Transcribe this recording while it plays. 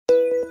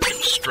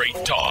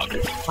Straight talk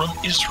from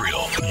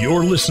Israel.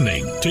 You're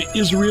listening to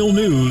Israel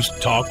News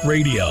Talk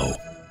Radio.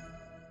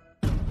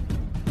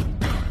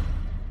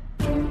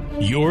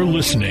 You're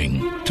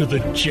listening to The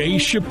Jay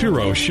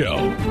Shapiro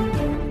Show.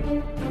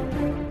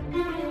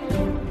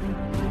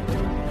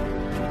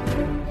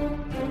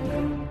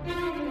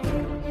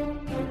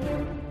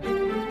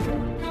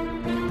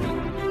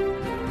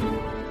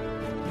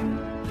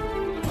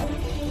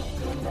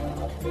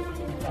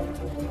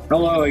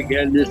 Hello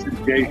again, this is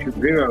Jay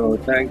Shapiro.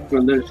 Thanks for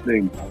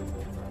listening.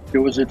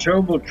 There was a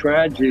terrible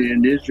tragedy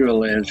in Israel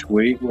last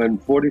week when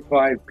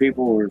 45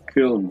 people were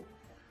killed.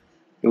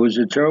 It was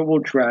a terrible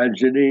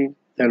tragedy,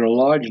 and a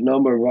large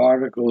number of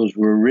articles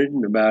were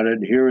written about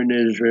it here in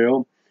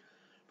Israel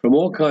from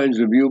all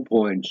kinds of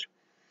viewpoints.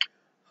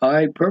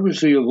 I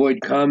purposely avoid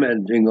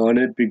commenting on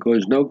it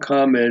because no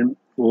comment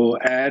will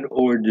add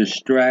or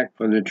distract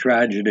from the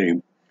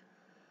tragedy.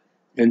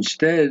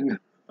 Instead,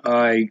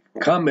 I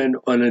comment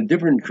on a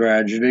different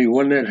tragedy,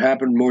 one that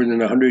happened more than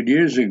 100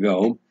 years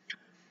ago,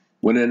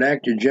 when an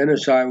act of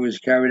genocide was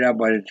carried out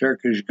by the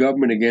Turkish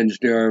government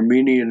against the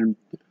Armenian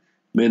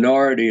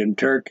minority in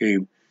Turkey.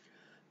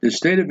 The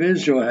State of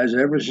Israel has,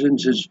 ever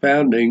since its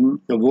founding,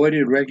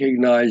 avoided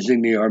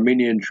recognizing the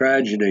Armenian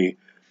tragedy.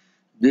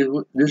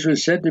 This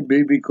was said to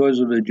be because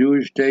of the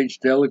Jewish state's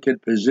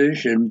delicate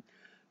position,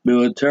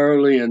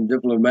 militarily and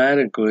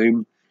diplomatically,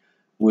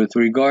 with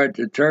regard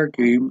to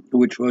Turkey,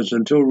 which was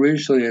until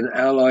recently an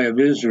ally of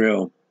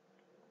Israel.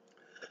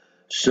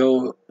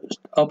 So,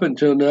 up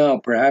until now,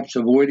 perhaps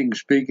avoiding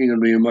speaking of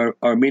the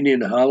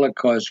Armenian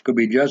Holocaust could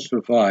be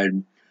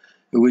justified.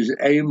 It was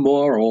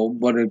amoral,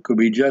 but it could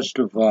be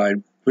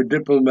justified for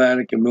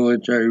diplomatic and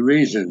military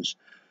reasons.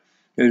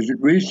 In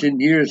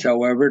recent years,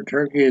 however,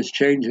 Turkey has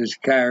changed its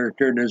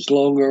character and is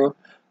no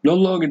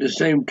longer the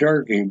same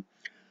Turkey.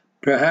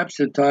 Perhaps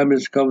the time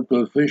has come to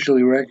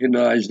officially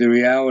recognize the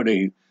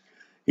reality.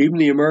 Even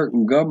the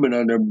American government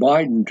under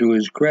Biden, to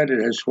his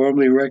credit, has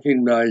formally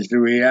recognized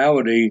the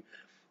reality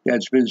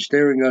that's been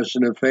staring us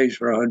in the face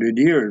for 100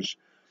 years.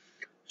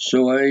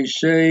 So I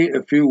say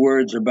a few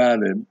words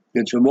about it.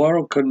 It's a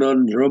moral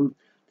conundrum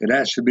that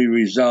has to be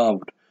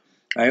resolved.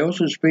 I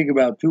also speak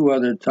about two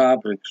other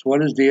topics.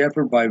 One is the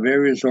effort by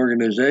various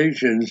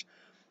organizations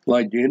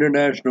like the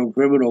International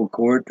Criminal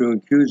Court to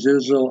accuse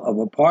Israel of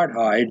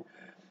apartheid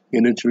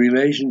in its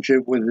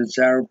relationship with its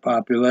Arab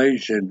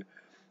population.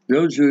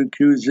 Those who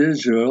accuse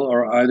Israel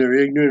are either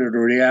ignorant of the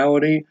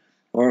reality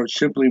or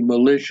simply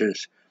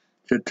malicious.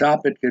 The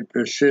topic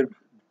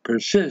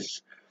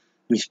persists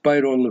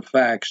despite all the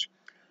facts.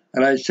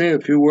 And I say a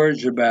few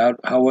words about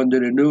how under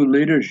the new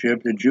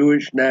leadership, the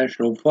Jewish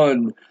National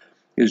Fund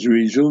is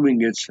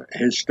resuming its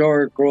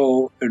historic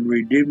role in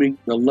redeeming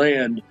the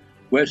land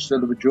west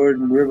of the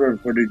Jordan River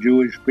for the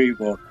Jewish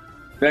people.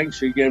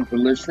 Thanks again for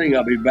listening.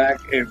 I'll be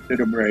back after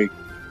the break.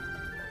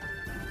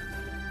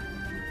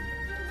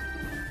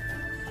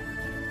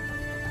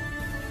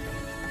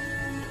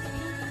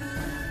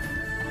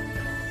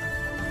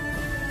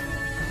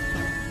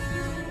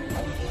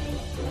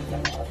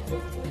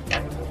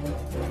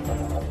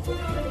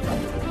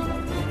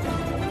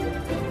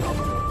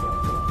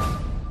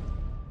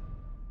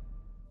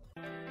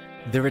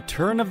 The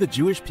return of the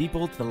Jewish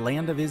people to the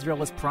land of Israel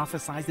was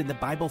prophesied in the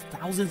Bible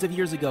thousands of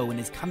years ago and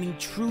is coming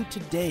true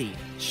today.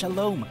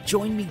 Shalom.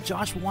 Join me,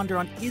 Josh Wander,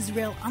 on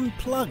Israel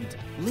Unplugged.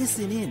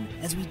 Listen in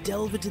as we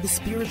delve into the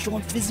spiritual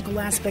and physical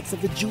aspects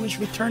of the Jewish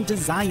return to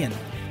Zion.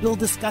 We'll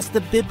discuss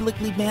the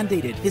biblically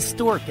mandated,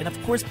 historic, and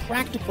of course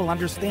practical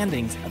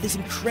understandings of this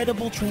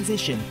incredible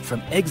transition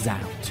from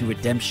exile to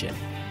redemption.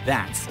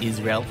 That's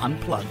Israel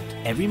Unplugged,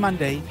 every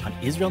Monday on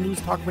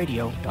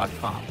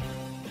IsraelNewsTalkRadio.com.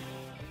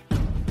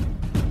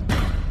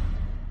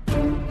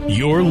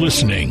 You're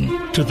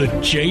listening to The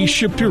Jay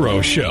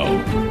Shapiro Show.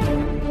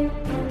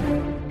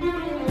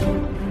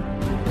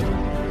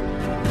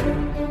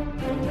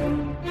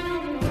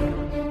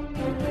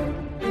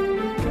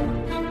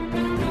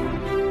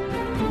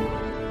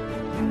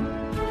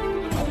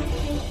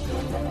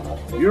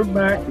 You're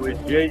back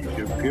with Jay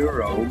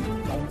Shapiro.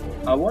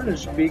 I want to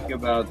speak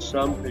about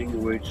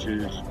something which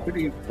is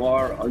pretty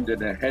far under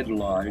the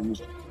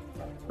headlines,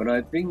 but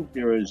I think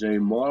there is a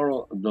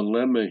moral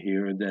dilemma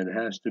here that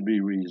has to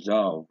be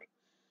resolved.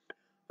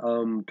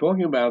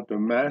 Talking about the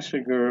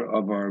massacre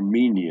of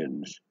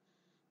Armenians.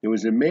 There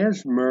was a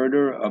mass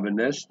murder of an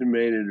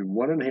estimated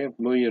 1.5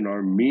 million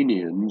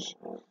Armenians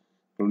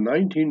from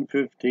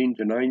 1915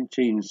 to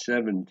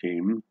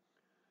 1917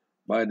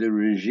 by the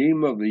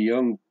regime of the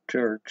Young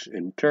Turks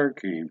in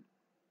Turkey.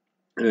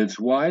 And it's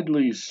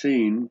widely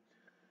seen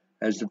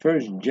as the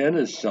first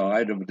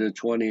genocide of the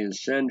 20th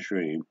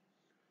century.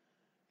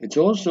 It's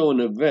also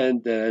an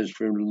event that has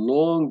for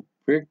long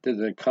pricked at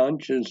the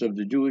conscience of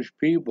the Jewish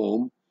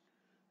people,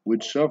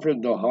 which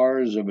suffered the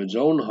horrors of its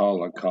own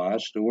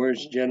Holocaust, the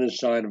worst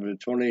genocide of the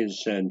 20th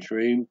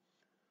century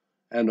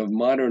and of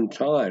modern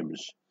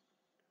times.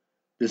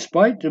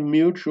 Despite the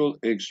mutual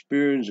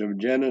experience of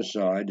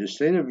genocide, the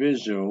State of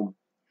Israel,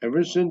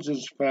 ever since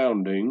its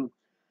founding,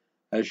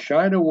 has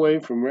shied away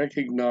from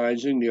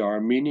recognizing the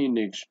Armenian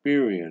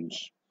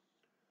experience.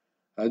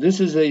 This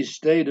is a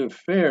state of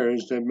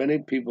affairs that many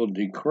people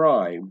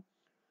decry,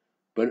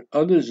 but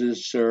others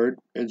assert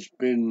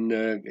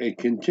it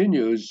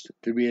continues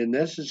to be a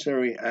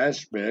necessary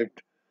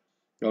aspect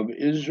of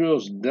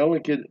Israel's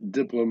delicate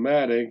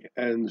diplomatic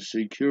and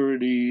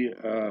security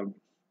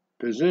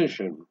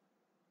position.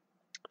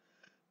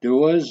 There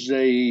was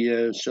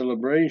a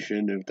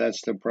celebration, if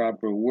that's the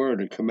proper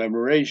word, a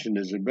commemoration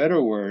is a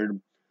better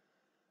word,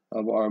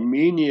 of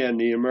Armenia and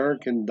the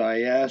American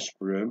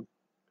diaspora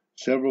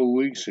several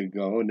weeks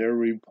ago, and there are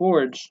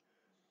reports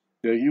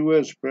that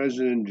U.S.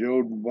 President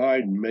Joe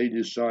Biden may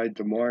decide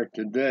to mark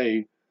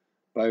today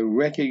by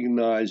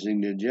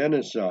recognizing the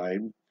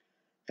genocide.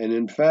 And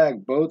in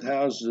fact, both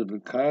houses of the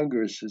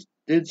Congress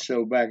did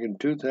so back in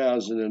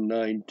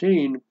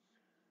 2019,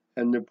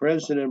 and the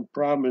president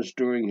promised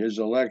during his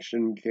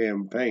election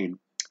campaign.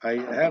 I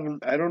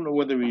don't know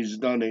whether he's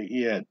done it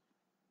yet.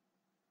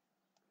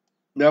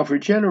 Now, for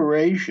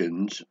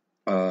generations,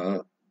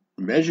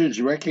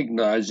 measures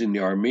recognizing the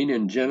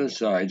Armenian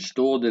genocide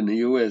stalled in the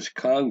U.S.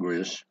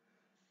 Congress,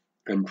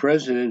 and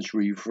presidents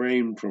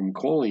refrained from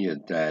calling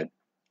it that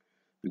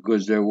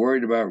because they're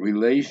worried about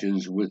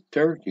relations with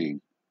Turkey.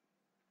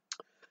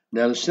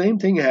 Now, the same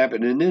thing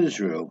happened in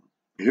Israel.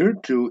 Here,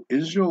 too,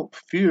 Israel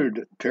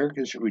feared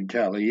Turkish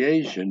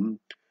retaliation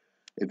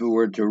if it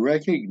were to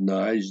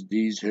recognize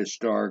these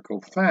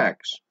historical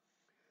facts.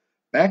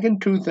 Back in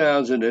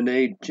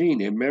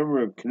 2018, a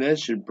member of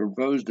Knesset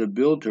proposed a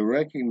bill to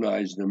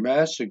recognize the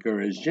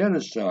massacre as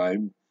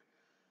genocide,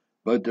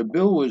 but the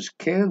bill was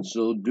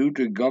canceled due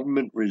to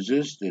government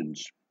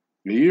resistance.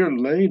 A year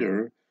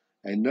later,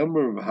 a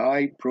number of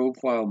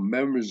high-profile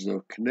members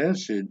of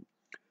Knesset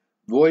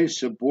voiced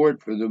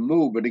support for the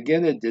move, but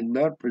again, it did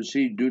not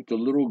proceed due to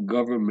little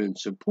government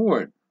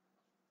support.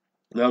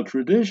 Now,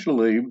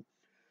 traditionally,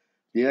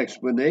 the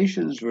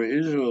explanations for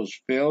Israel's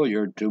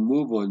failure to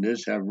move on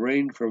this have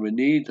ranged from a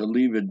need to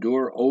leave a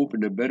door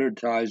open to better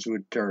ties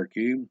with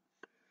Turkey,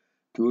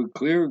 to a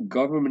clear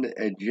government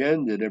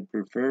agenda that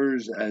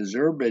prefers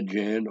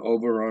Azerbaijan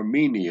over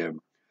Armenia.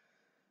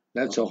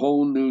 That's a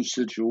whole new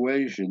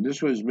situation.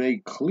 This was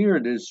made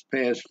clear this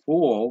past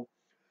fall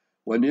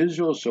when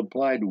Israel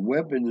supplied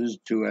weapons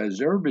to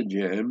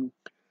Azerbaijan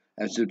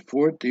as it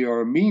fought the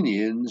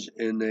Armenians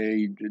in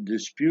a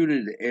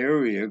disputed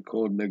area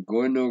called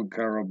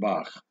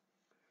Nagorno-Karabakh.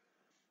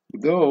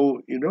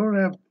 Though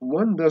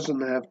one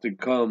doesn't have to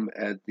come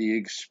at the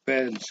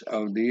expense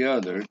of the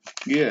other.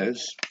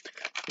 Yes,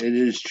 it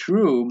is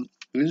true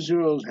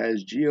Israel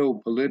has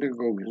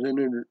geopolitical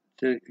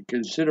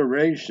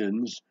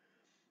considerations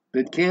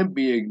that can't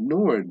be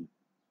ignored,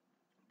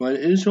 but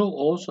Israel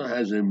also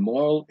has a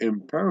moral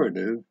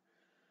imperative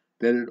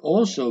that it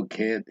also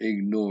can't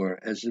ignore,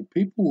 as the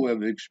people who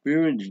have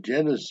experienced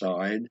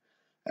genocide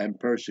and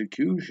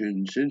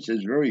persecution since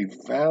its very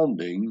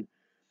founding.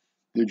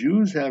 The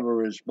Jews have a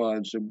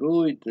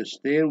responsibility to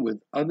stand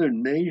with other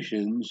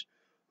nations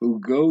who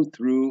go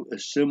through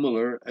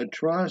similar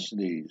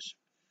atrocities.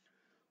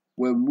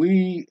 When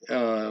we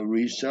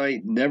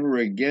recite Never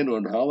Again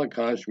on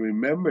Holocaust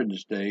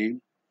Remembrance Day,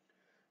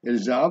 it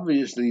is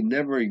obviously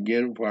never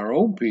again for our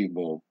own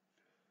people.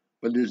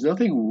 But there's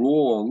nothing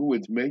wrong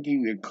with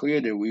making it clear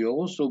that we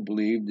also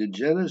believe that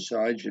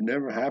genocide should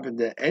never happen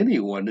to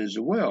anyone as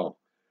well.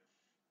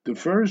 The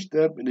first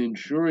step in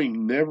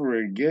ensuring never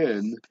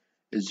again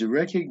is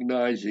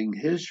recognizing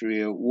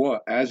history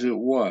as it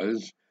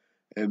was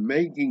and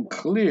making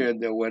clear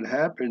that what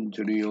happened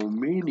to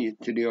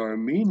the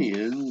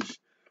Armenians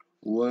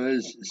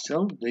was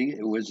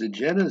it was a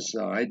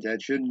genocide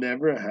that should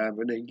never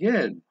happen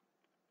again.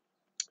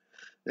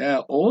 Now,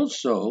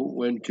 also,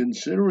 when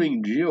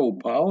considering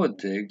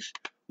geopolitics,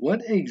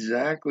 what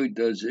exactly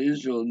does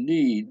Israel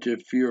need to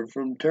fear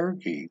from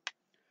Turkey?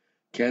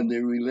 Can the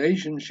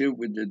relationship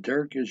with the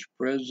Turkish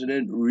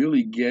president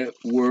really get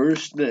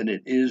worse than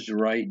it is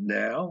right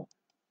now?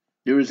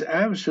 There is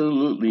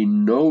absolutely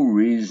no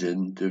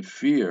reason to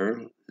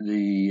fear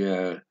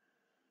the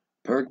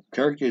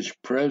Turkish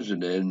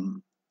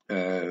president,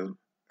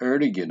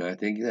 Erdogan, I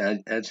think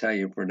that's how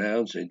you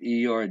pronounce it,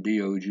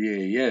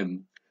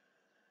 Erdogan,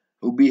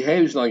 who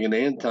behaves like an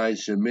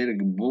anti-Semitic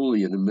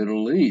bully in the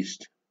Middle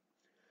East.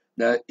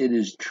 Now, it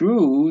is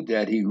true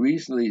that he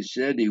recently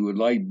said he would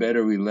like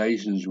better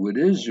relations with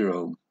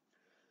Israel,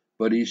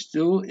 but he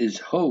still is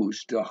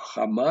host to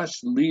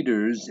Hamas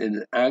leaders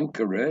in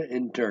Ankara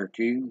in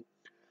Turkey,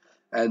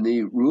 and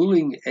the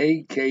ruling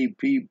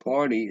AKP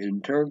party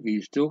in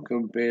Turkey still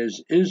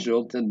compares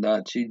Israel to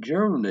Nazi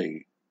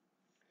Germany.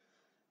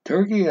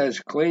 Turkey has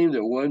claimed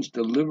it wants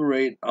to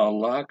liberate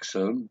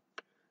Al-Aqsa,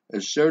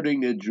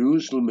 asserting that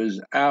Jerusalem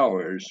is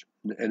ours,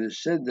 and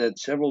has said that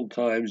several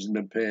times in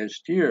the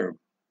past year.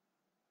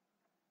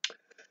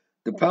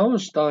 The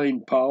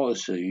Palestine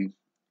policy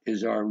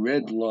is our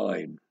red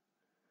line.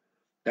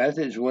 That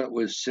is what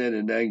was said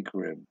in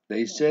Ankara.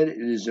 They said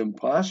it is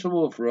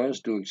impossible for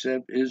us to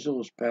accept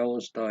Israel's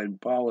Palestine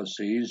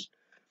policies.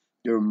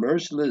 Their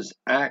merciless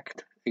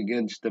act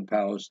against the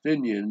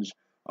Palestinians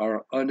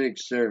are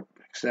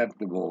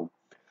unacceptable.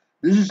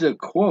 This is a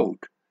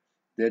quote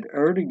that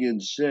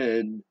Erdogan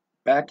said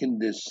back in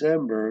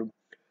December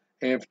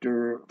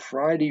after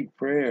Friday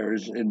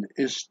prayers in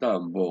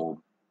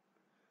Istanbul.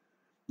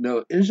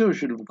 Now, Israel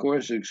should, of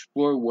course,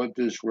 explore what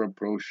this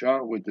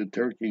rapprochement with the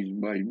Turkeys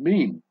might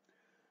mean,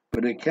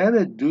 but it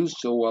cannot do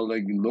so while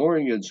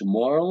ignoring its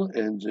moral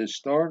and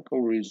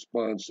historical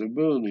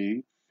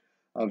responsibility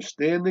of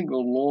standing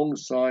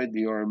alongside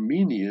the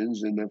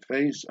Armenians in the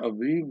face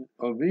of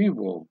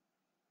evil.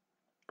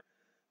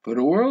 For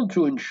the world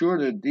to ensure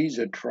that these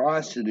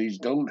atrocities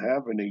don't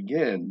happen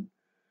again,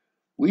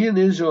 we in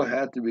Israel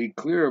have to be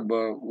clear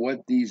about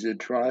what these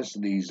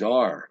atrocities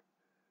are.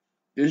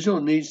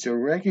 Israel needs to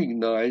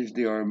recognize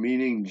the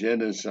Armenian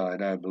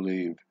genocide, I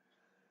believe.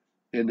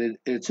 And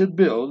it's a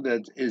bill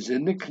that is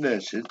in the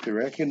Knesset to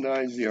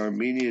recognize the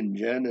Armenian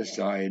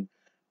genocide,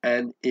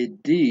 and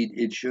indeed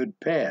it should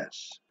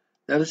pass.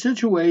 Now, the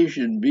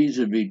situation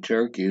vis-a-vis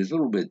Turkey is a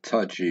little bit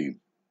touchy.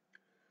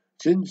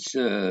 Since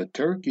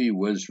Turkey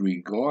was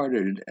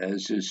regarded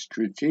as a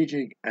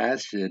strategic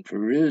asset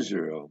for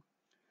Israel,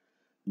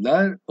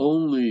 not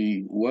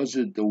only was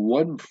it the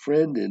one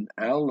friend and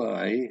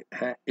ally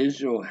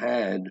Israel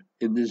had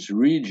in this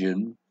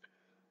region,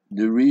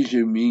 the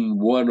region being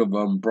one of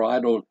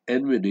unbridled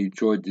enmity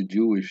toward the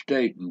Jewish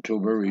state until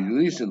very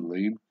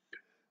recently,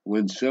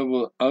 when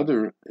several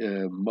other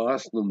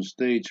Muslim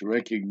states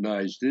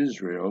recognized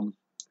Israel.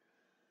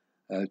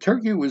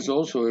 Turkey was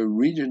also a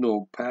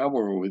regional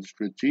power with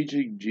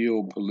strategic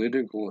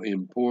geopolitical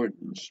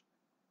importance.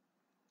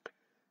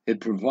 It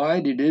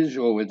provided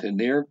Israel with an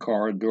air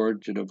corridor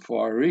to the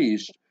Far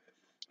East.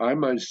 I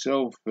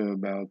myself,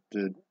 about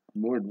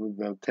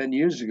 10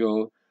 years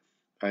ago,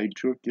 I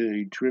took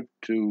a trip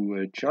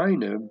to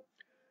China,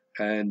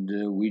 and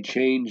we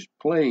changed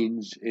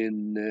planes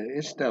in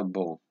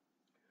Istanbul.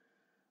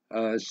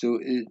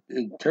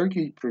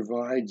 Turkey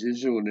provides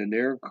Israel an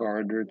air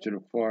corridor to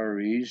the Far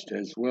East,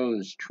 as well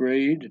as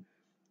trade,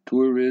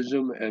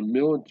 tourism, and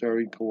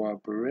military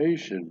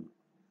cooperation.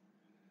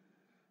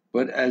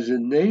 But as a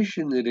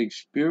nation that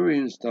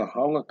experienced the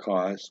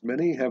Holocaust,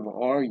 many have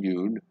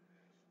argued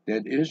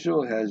that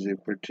Israel has a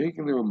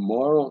particular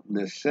moral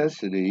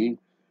necessity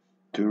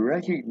to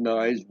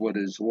recognize what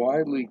is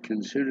widely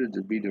considered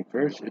to be the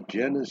first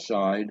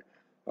genocide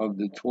of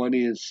the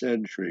 20th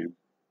century.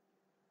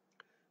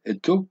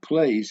 It took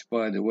place,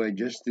 by the way,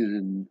 just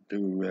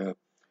to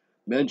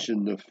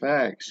mention the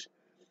facts,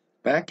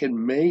 back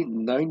in May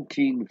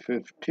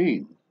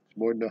 1915,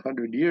 more than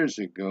 100 years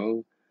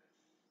ago,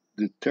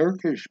 the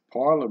Turkish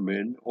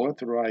parliament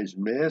authorized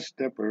mass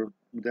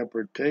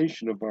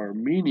deportation of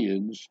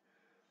Armenians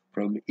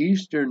from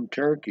eastern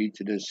Turkey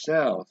to the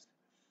south,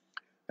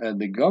 and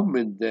the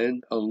government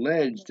then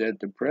alleged that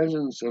the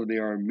presence of the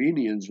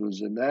Armenians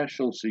was a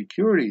national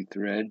security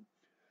threat,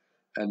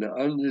 and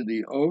under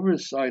the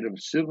oversight of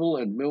civil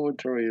and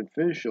military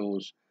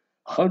officials,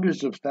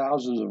 hundreds of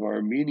thousands of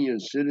Armenian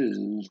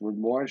citizens were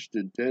marched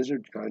to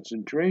desert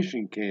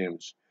concentration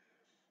camps.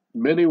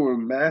 Many were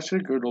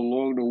massacred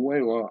along the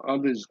way, while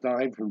others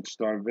died from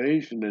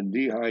starvation and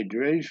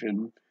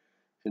dehydration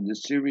in the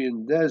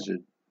Syrian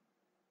desert.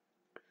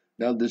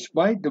 Now,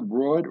 despite the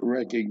broad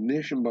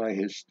recognition by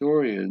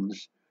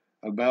historians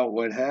about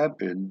what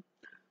happened,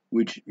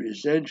 which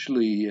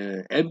essentially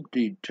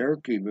emptied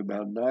Turkey of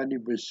about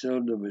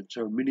 90% of its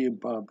Armenian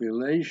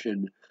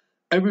population,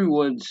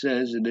 everyone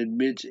says and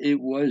admits it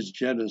was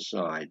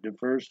genocide, the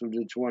first of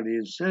the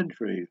 20th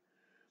century.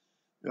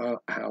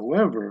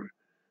 However,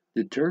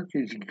 the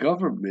Turkish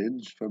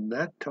governments from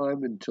that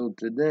time until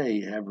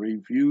today have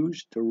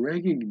refused to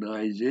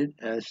recognize it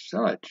as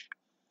such.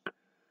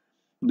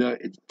 Now,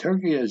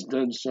 Turkey has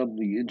done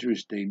something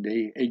interesting.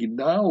 They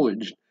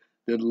acknowledged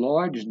that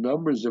large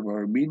numbers of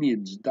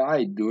Armenians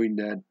died during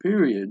that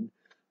period,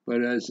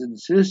 but has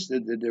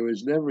insisted that there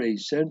was never a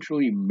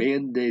centrally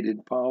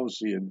mandated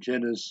policy of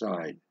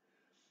genocide.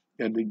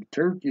 And the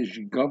Turkish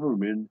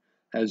government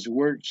has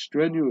worked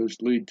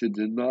strenuously to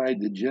deny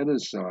the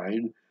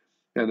genocide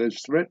and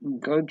has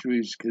threatened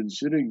countries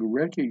considering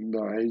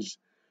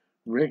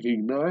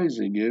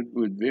recognizing it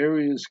with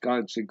various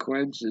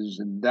consequences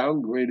and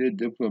downgraded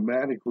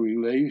diplomatic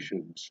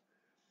relations.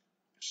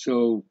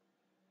 So,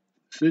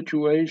 the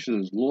situation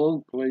has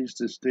long placed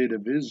the state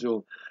of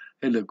Israel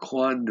in a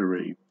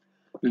quandary.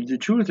 But the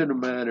truth of the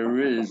matter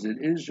is that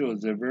Israel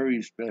is a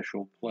very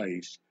special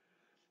place,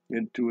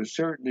 and to a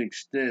certain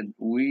extent,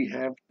 we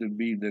have to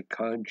be the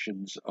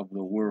conscience of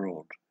the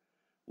world.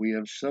 We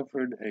have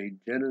suffered a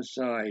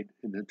genocide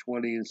in the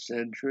 20th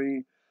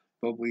century,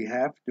 but we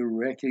have to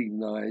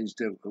recognize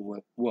that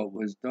what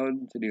was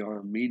done to the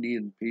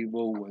Armenian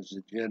people was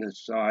a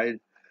genocide.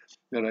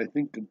 And I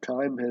think the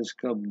time has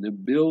come. The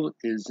bill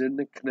is in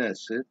the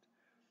Knesset,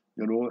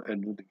 and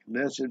when the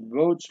Knesset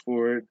votes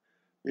for it,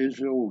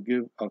 Israel will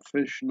give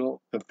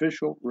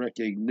official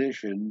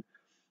recognition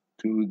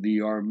to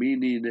the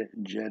Armenian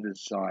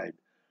genocide.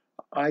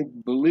 I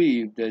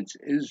believe that's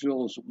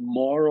Israel's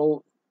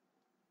moral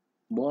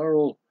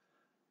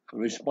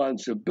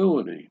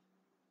responsibility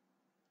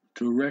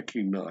to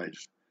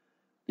recognize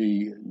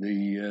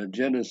the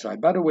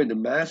genocide. By the way, the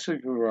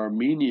massacre of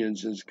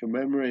Armenians is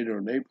commemorated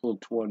on April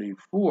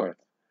 24th,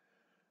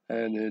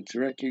 and it's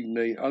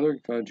recognized. Other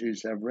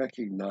countries have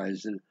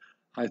recognized it.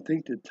 I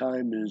think the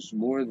time is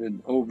more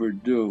than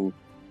overdue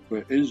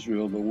for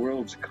Israel, the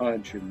world's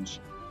conscience,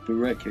 to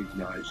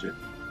recognize it.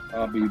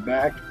 I'll be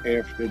back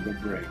after the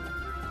break.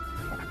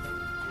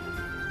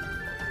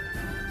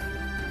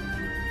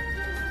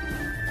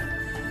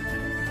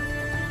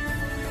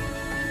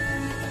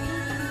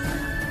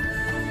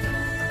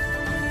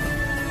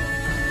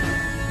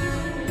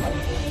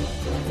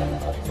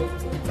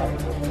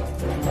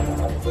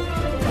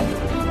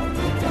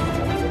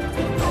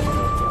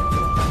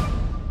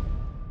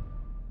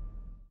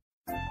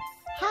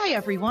 Hi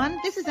everyone,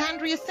 this is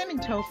Andrea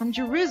Siminto from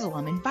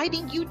Jerusalem,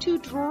 inviting you to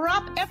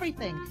drop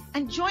everything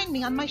and join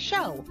me on my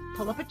show,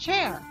 Pull Up a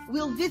Chair.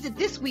 We'll visit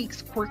this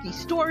week's quirky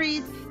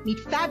stories, meet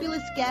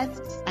fabulous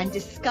guests, and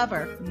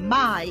discover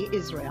my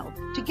Israel.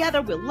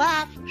 Together we'll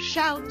laugh,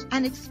 shout,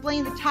 and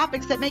explain the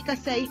topics that make us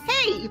say,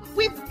 hey,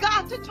 we've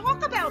got to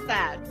talk about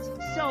that.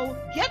 So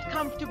get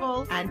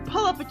comfortable and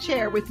pull up a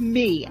chair with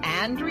me,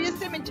 Andrea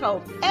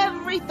Siminto,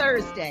 every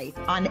Thursday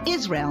on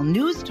Israel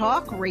News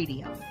Talk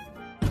Radio.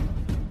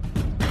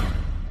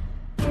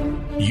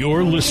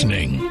 You're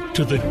listening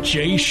to The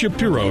Jay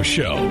Shapiro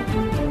Show.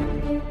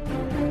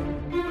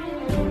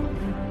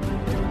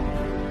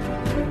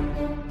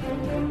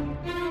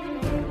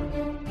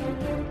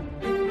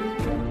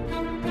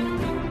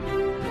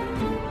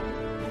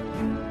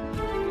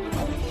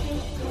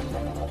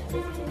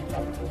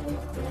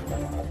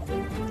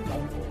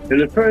 In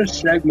the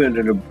first segment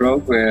of the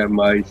program,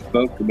 I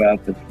spoke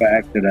about the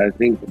fact that I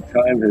think the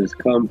time has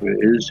come for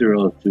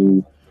Israel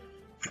to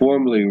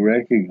formally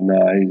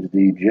recognize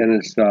the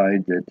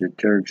genocide that the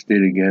Turks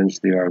did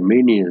against the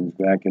Armenians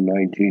back in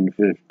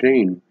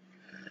 1915.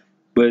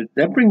 But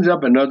that brings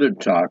up another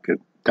topic.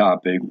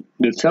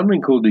 There's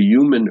something called the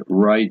Human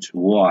Rights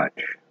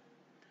Watch.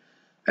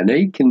 And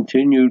they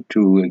continue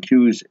to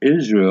accuse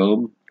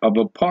Israel of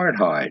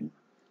apartheid.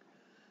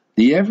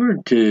 The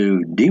effort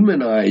to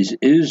demonize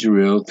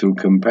Israel through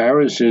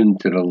comparison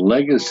to the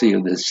legacy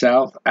of the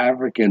South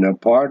African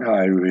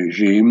apartheid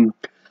regime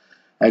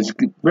has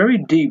very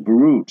deep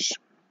roots.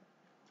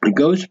 It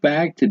goes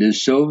back to the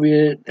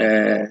Soviet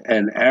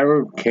and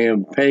Arab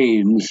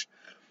campaigns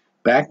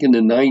back in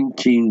the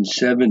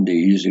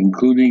 1970s,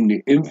 including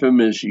the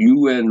infamous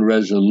UN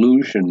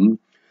resolution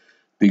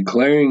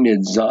declaring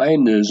that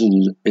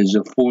Zionism is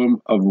a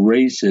form of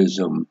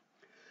racism.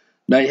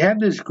 Now, you have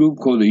this group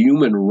called the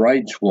Human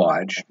Rights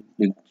Watch.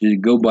 They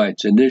go by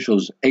its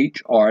initials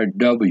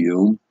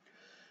HRW,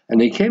 and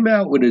they came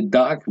out with a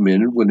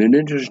document with an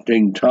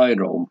interesting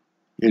title.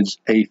 It's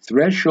A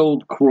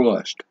Threshold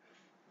Crossed,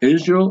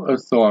 Israel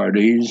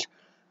Authorities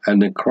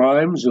and the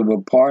Crimes of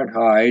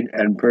Apartheid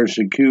and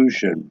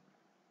Persecution.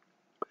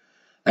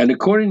 And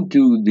according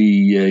to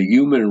the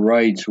Human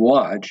Rights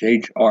Watch,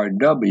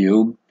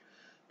 HRW,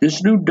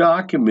 this new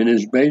document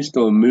is based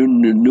on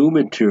new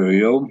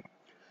material.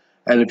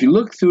 And if you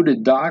look through the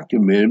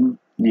document,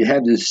 you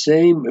have the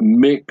same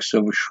mix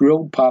of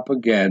shrill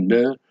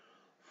propaganda,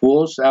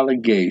 false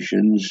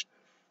allegations,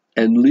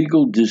 and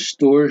legal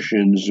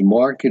distortions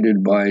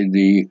marketed by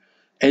the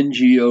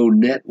NGO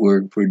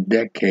network for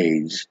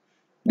decades.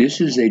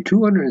 This is a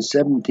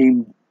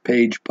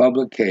 217-page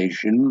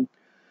publication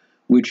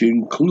which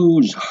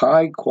includes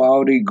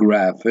high-quality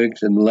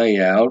graphics and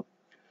layout.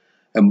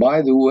 And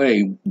by the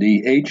way,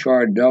 the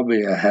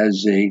HRW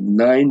has a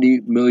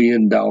 $90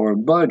 million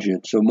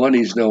budget, so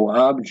money's no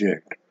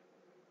object.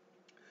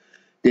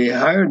 They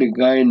hired a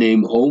guy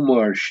named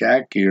Omar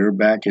Shakir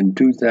back in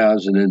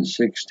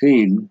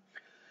 2016.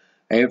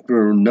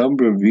 After a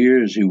number of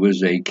years, he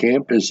was a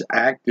campus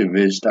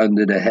activist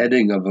under the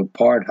heading of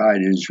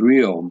Apartheid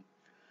Israel.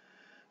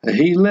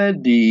 He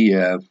led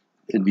the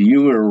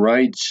human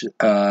rights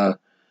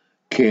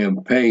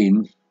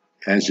campaign,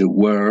 as it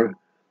were,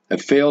 a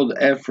failed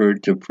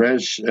effort to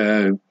press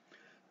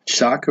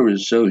soccer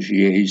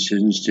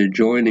associations to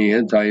join the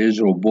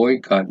anti-Israel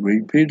boycott and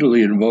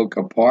repeatedly invoke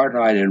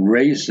apartheid and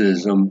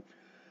racism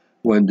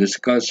when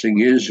discussing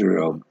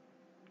Israel.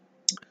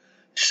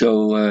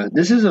 So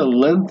this is a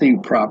lengthy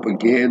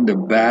propaganda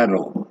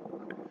battle.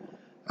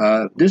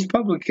 This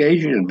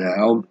publication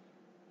now,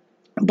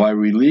 by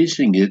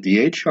releasing it,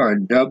 the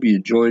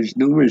HRW joins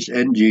numerous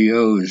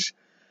NGOs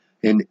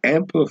in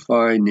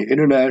amplifying the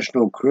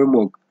International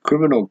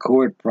Criminal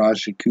Court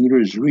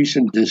prosecutor's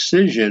recent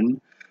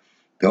decision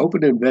to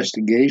open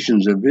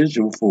investigations of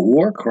Israel for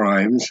war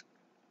crimes,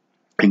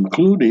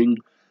 including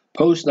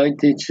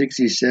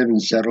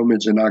post-1967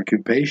 settlements and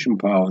occupation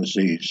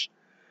policies.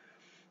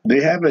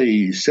 They have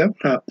a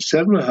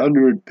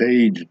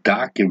 700-page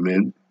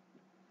document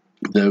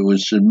that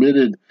was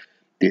submitted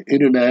to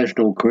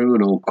International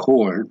Criminal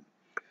Court,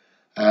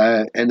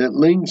 and it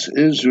links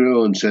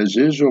Israel and says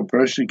Israel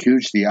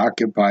persecutes the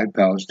occupied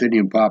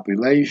Palestinian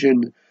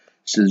population,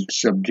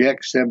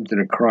 subjects them to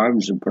the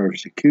crimes of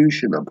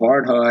persecution,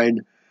 apartheid,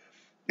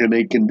 and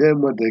they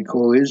condemn what they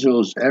call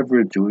Israel's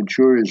effort to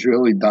ensure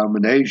Israeli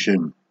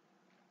domination.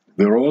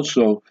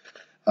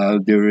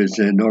 There is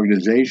an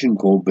organization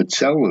called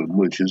B'Tselem,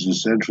 which is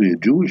essentially a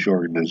Jewish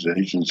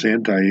organization. It's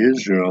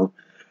anti-Israel.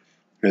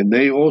 And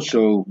they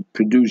also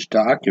produce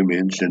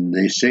documents, and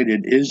they say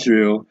that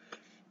Israel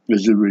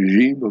is a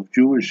regime of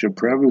Jewish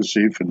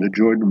supremacy from the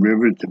Jordan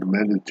River to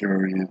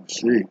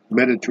the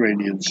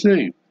Mediterranean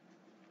Sea.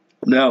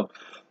 Now,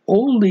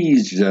 all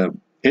these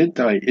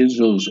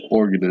anti-Israel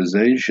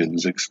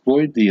organizations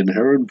exploit the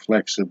inherent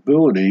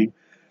flexibility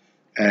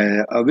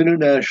of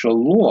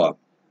international law,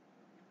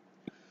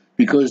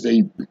 because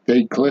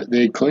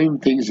they claim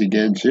things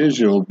against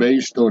Israel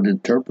based on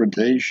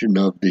interpretation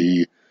of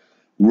the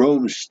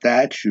Rome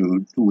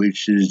Statute,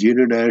 which is the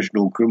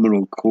International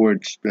Criminal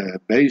Court's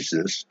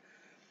basis.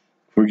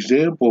 For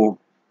example,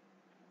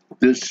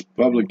 this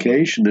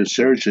publication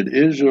asserts that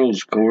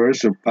Israel's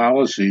coercive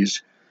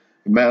policies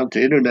amount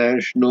to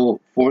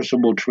international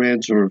forcible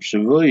transfer of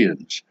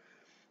civilians,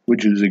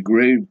 which is a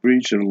grave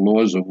breach of the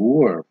laws of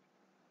war.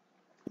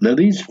 Now,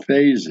 these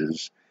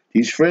phrases,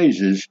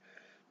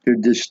 they're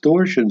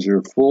distortions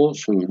or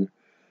falsehood,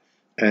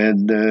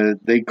 and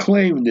they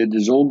claim that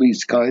there's all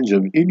these kinds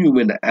of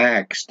inhuman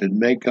acts that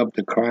make up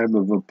the crime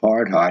of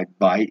apartheid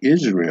by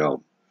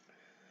Israel.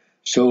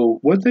 So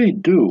what they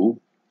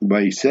do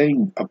by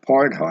saying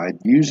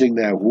apartheid, using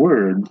that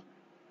word,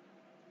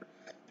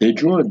 they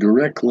draw a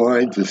direct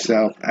line to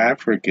South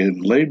Africa,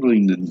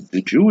 labeling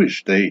the Jewish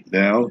state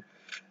now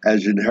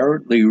as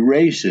inherently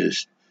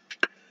racist.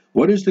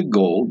 What is the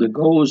goal? The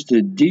goal is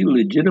to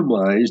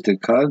delegitimize the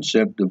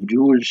concept of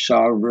Jewish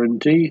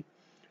sovereignty,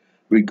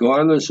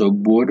 regardless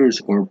of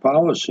borders or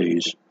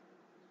policies.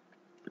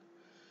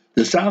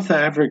 The South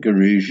African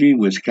regime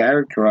was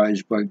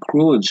characterized by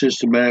cruel and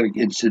systematic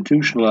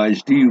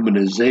institutionalized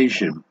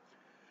dehumanization.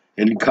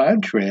 In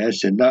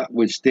contrast, and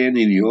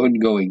notwithstanding the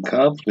ongoing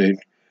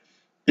conflict,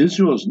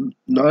 Israel's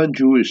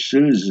non-Jewish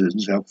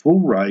citizens have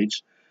full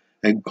rights,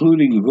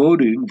 including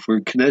voting for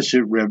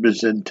Knesset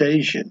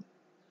representation.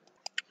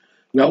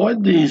 Now,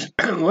 what these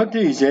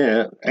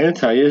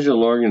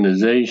anti-Israel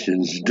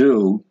organizations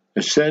do,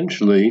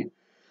 essentially,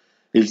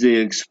 is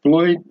they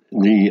exploit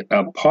the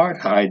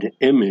apartheid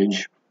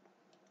image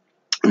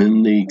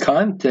in the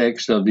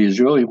context of the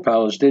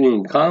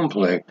Israeli-Palestinian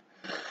conflict.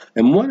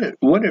 And what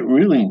it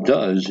really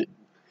does,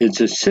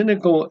 it's a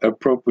cynical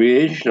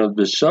appropriation of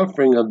the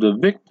suffering of the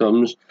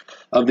victims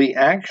of the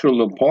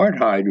actual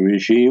apartheid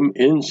regime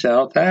in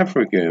South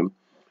Africa.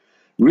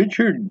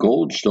 Richard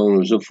Goldstone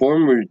was a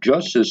former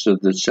justice of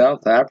the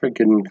South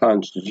African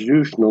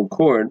Constitutional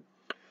Court,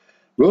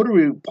 wrote a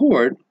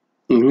report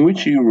in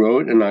which he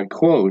wrote, and I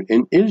quote,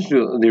 "In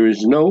Israel there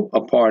is no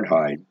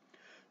apartheid.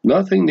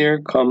 Nothing there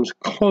comes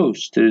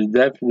close to the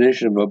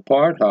definition of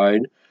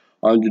apartheid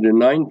under the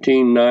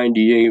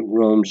 1998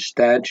 Rome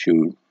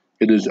Statute.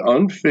 It is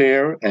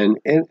unfair and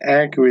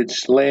inaccurate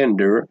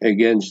slander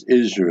against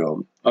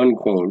Israel,"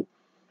 unquote.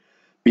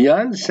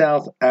 Beyond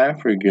South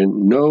Africa,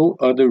 no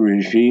other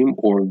regime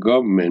or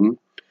government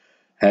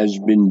has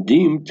been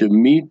deemed to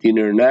meet the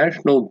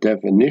international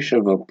definition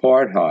of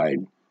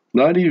apartheid.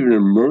 Not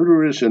even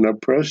murderous and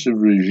oppressive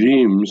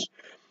regimes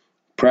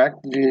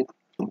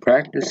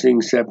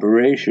practicing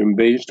separation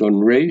based on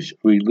race,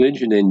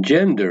 religion, and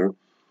gender,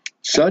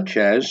 such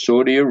as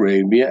Saudi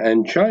Arabia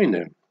and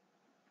China.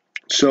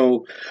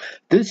 So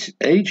this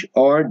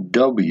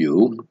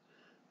HRW,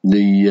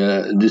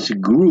 this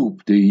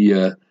group,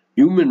 the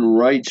Human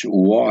Rights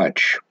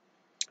Watch,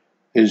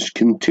 has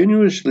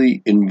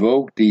continuously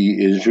invoked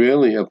the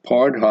Israeli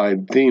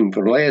apartheid theme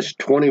for the last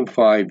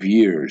 25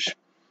 years,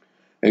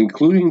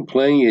 including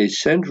playing a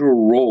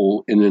central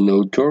role in the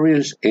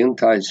notorious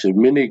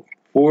anti-Semitic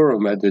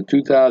forum at the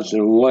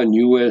 2001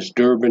 U.S.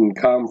 Durban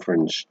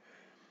Conference.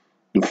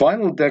 The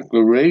final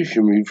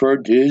declaration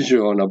referred to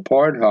Israel and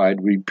apartheid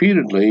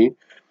repeatedly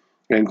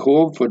and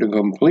called for the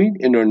complete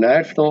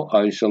international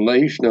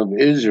isolation of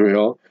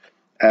Israel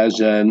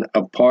as an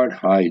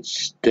apartheid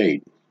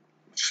state.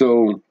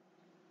 So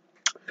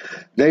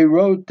they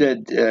wrote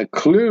that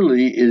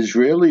clearly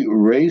Israeli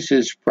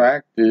racist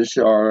practice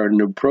are an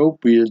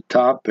appropriate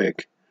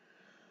topic.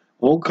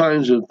 All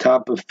kinds of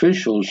top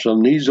officials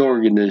from these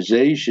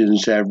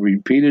organizations have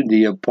repeated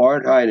the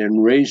apartheid and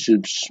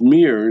racist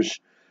smears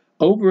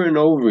over and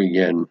over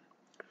again.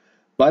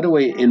 By the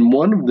way, in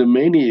one of the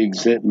many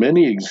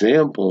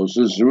examples,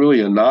 this is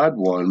really an odd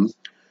one,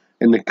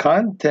 in the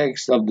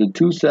context of the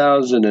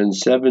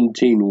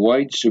 2017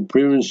 white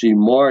supremacy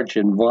march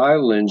and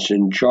violence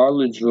in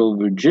Charlottesville,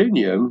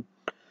 Virginia,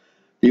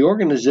 the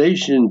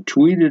organization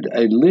tweeted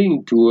a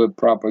link to a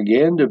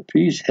propaganda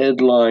piece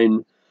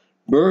headline,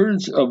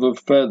 "Birds of a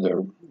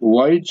Feather,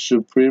 White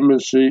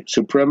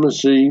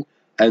Supremacy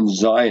and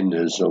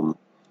Zionism."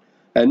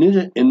 And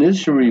in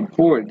this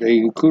report, they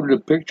included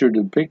a picture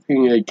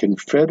depicting a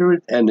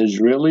Confederate and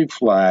Israeli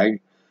flag,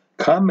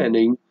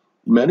 commenting,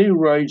 "Many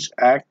rights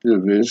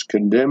activists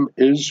condemn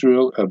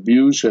Israel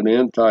abuse and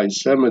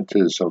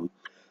anti-Semitism.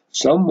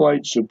 Some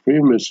white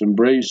supremacists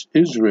embrace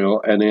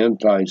Israel and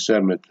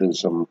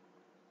anti-Semitism."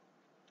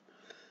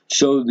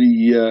 So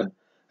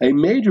A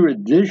major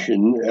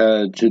addition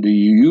to the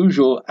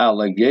usual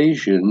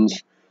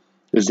allegations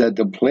is that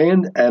the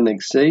planned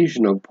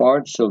annexation of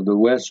parts of the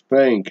West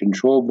Bank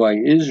controlled by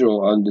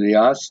Israel under the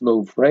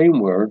Oslo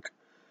framework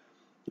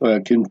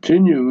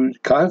constitutes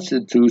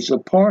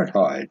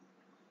apartheid.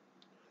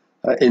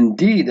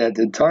 Indeed, at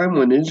the time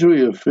when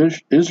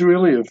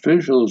Israeli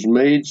officials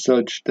made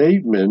such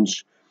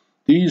statements,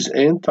 these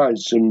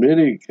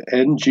anti-Semitic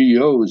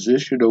NGOs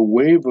issued a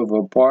wave of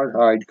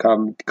apartheid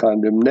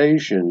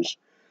condemnations.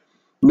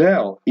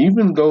 Now,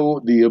 even though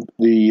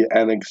the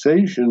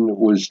annexation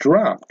was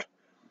dropped,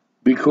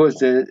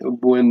 because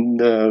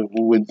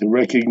with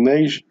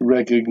the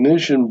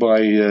recognition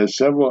by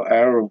several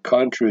Arab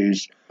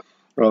countries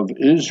of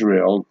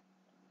Israel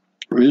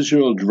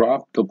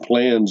dropped the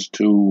plans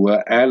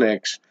to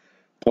annex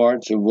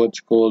parts of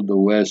what's called the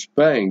West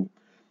Bank,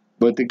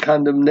 but the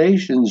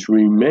condemnations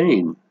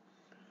remain.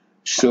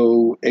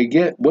 So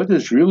again, what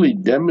this really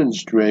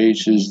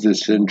demonstrates is the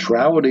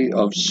centrality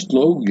of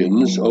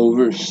slogans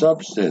over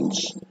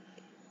substance.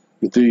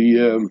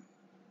 Apparently,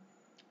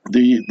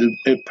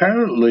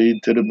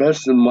 to the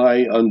best of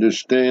my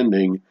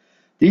understanding,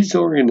 these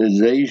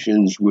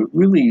organizations with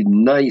really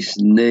nice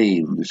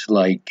names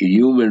like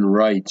Human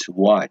Rights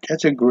Watch,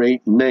 that's a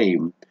great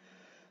name.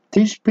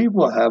 These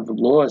people have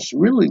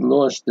really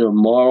lost their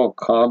moral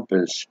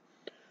compass,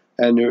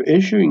 and they're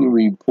issuing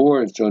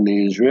reports on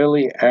the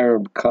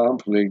Israeli-Arab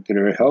conflict that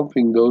are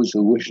helping those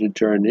who wish to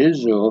turn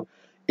Israel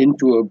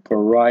into a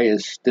pariah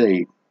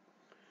state.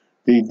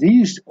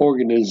 These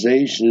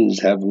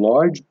organizations have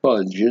large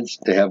budgets,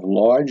 they have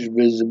large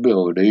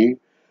visibility,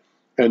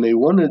 and they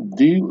want to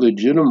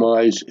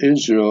delegitimize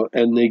Israel,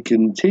 and they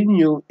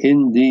continue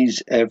in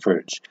these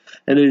efforts.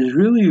 And it is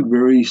really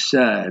very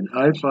sad.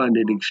 I find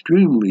it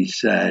extremely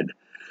sad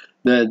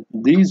that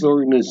these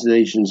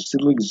organizations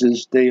still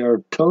exist. They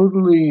are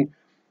totally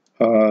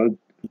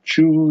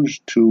choose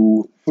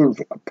to, for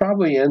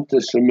probably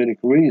anti-Semitic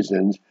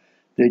reasons,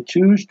 they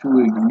choose to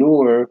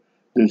ignore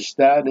the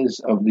status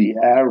of the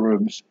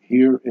Arabs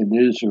here in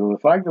Israel.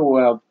 If I go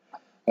out,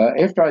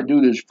 after I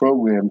do this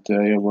program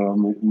today,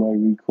 my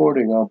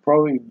recording, I'll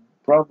probably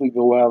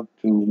go out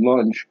to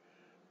lunch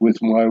with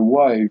my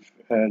wife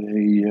at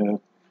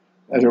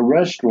a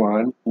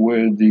restaurant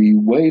where the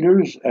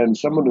waiters and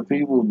some of the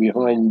people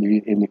behind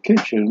in the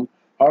kitchen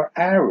are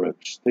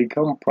Arabs. They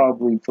come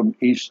probably from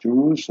East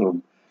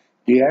Jerusalem.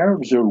 The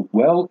Arabs are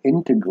well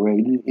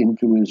integrated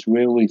into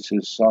Israeli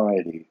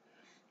society.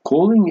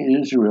 Calling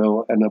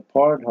Israel an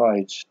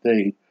apartheid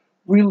state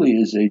really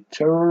is a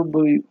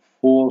terribly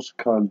false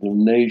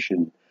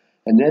condemnation,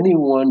 and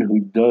anyone who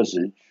does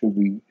it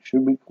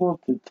should be called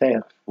to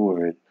task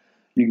for it.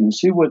 You can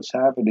see what's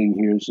happening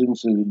here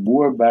since the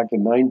war back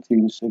in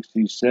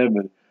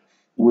 1967,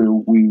 where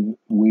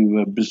we've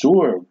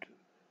absorbed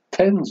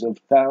tens of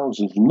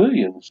thousands,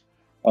 millions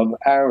of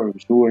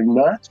Arabs who are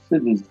not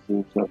citizens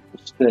of the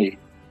state,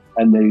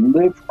 and they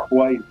live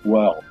quite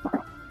well.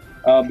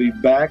 I'll be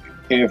back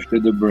after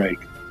the break.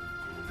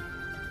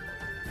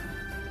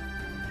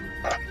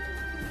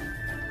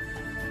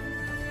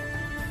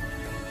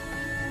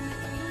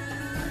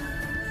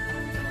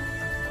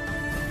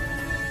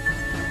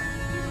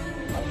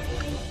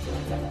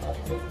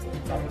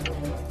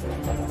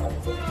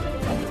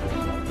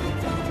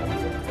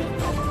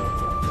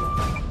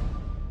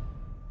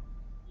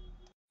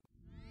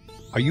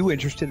 Are you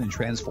interested in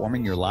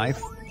transforming your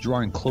life,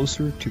 drawing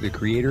closer to the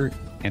Creator,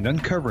 and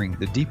uncovering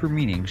the deeper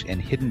meanings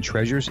and hidden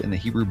treasures in the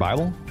Hebrew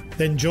Bible?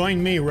 Then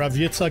join me, Rav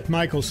Yitzhak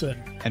Michelson,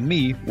 And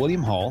me,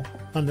 William Hall,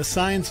 on the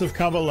Science of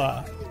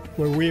Kabbalah,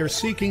 where we are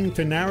seeking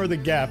to narrow the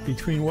gap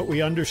between what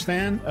we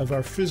understand of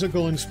our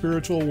physical and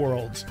spiritual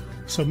worlds.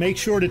 So make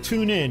sure to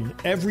tune in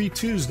every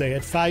Tuesday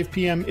at 5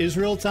 p.m.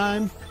 Israel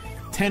time,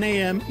 10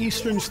 a.m.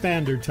 Eastern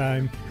Standard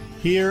Time,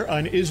 here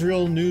on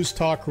Israel News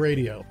Talk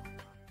Radio.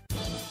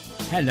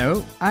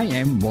 Hello, I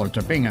am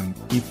Walter Bingham.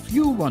 If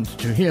you want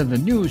to hear the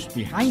news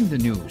behind the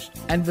news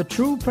and the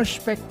true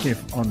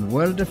perspective on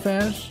world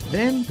affairs,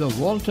 then the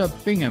Walter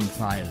Bingham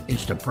File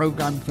is the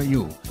program for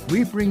you.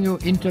 We bring you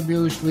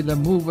interviews with the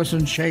movers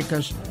and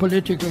shakers,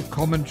 political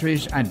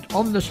commentaries, and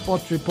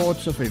on-the-spot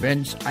reports of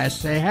events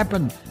as they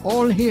happen.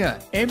 All here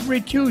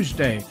every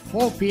Tuesday,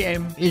 4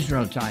 p.m.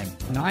 Israel time,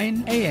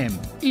 9 a.m.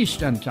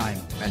 Eastern time.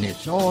 And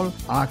it's all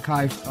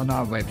archived on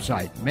our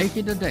website. Make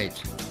it a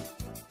date.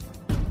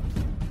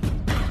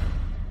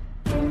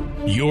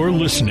 You're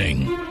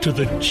listening to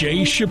The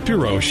Jay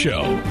Shapiro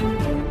Show.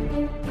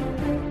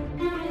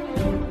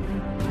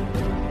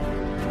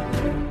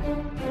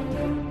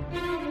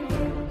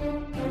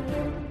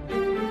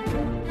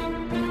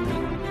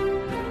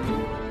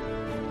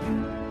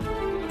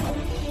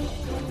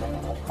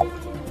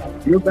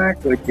 You're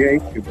back with Jay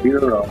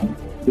Shapiro.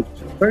 The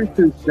first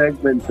two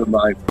segments of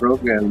my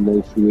program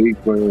this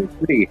week were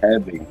pretty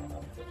heavy.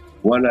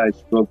 One I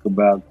spoke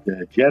about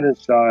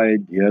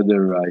genocide, the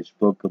other I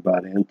spoke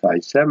about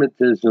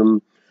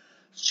anti-Semitism.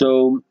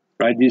 So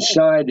I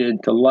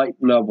decided to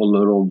lighten up a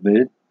little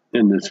bit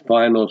in this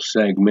final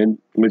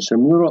segment with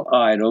some little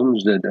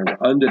items that are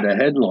under the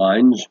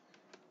headlines.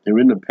 They're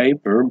in the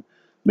paper,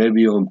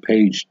 maybe on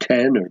page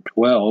 10 or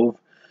 12.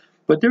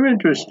 But they're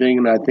interesting,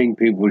 and I think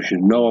people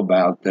should know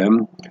about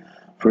them.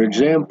 For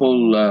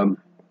example,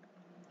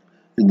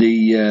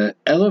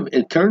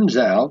 it turns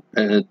out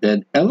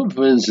that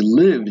elephants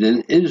lived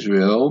in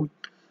Israel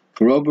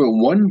for over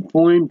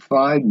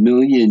 1.5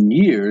 million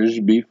years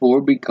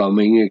before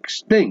becoming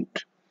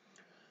extinct.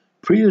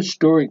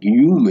 Prehistoric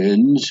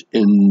humans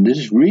in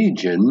this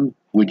region,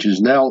 which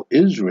is now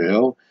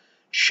Israel,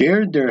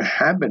 shared their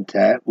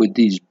habitat with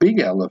these big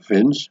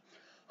elephants,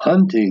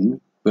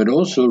 hunting, but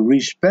also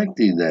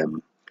respecting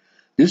them.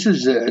 This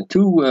is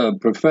two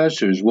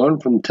professors, one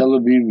from Tel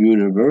Aviv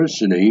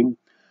University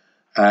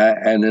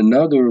and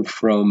another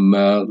from,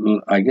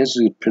 I guess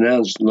it's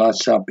pronounced La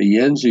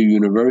Sapienza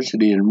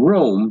University in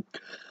Rome.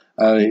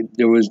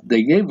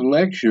 They gave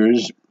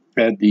lectures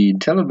at the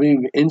Tel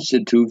Aviv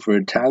Institute for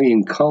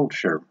Italian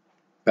Culture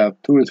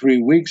about 2 or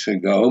 3 weeks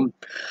ago,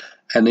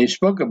 and they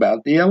spoke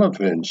about the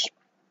elephants.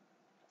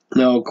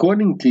 Now,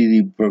 according to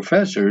the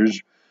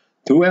professors,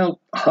 throughout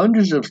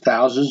hundreds of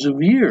thousands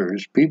of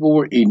years, people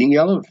were eating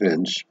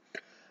elephants,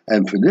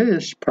 and for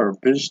this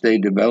purpose, they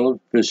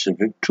developed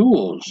specific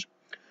tools.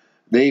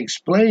 They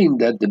explained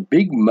that the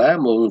big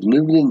mammals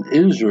lived in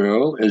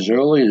Israel as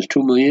early as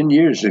 2 million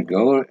years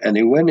ago, and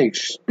they went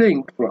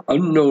extinct for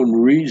unknown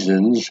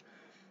reasons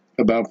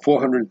about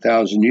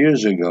 400,000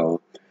 years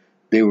ago.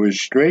 They were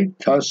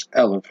straight-tusked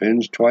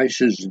elephants,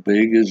 twice as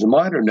big as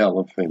modern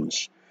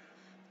elephants.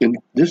 And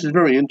this is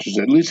very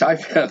interesting. At least I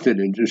found it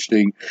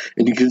interesting.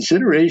 In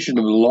consideration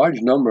of the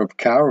large number of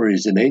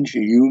calories that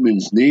ancient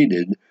humans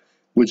needed,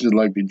 which is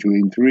like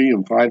between 3,000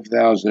 and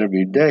 5,000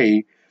 every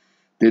day,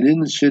 they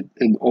didn't sit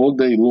all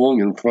day long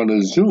in front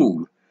of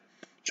Zoom.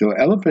 So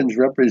elephants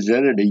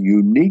represented a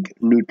unique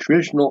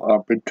nutritional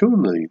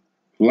opportunity.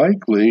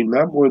 Likely,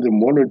 not more than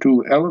 1 or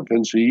 2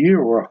 elephants a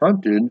year were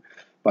hunted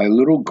by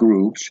little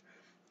groups,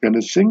 and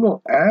a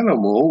single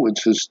animal would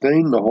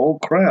sustain the whole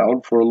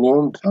crowd for a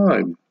long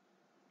time.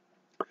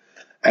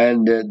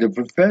 And the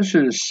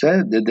professors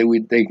said that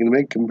they can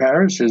make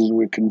comparisons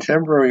with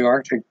contemporary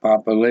Arctic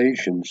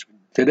populations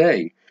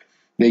today.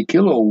 They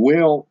kill a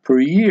whale per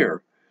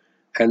year,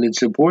 and it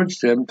supports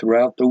them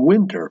throughout the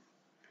winter.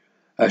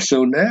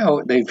 So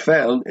now they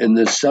found in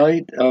the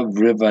site of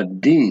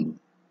Rivadin,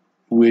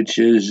 which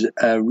is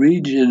a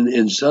region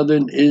in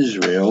southern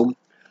Israel,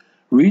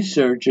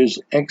 researchers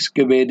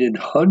excavated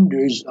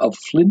hundreds of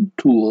flint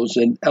tools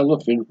and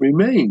elephant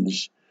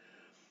remains.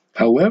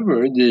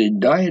 However, the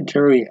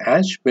dietary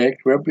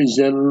aspect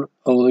represented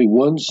only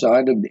one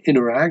side of the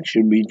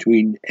interaction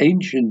between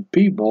ancient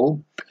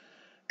people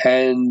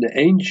and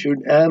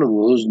ancient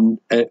animals.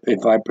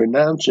 If I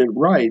pronounce it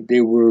right,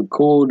 they were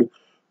called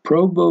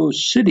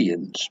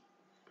proboscideans.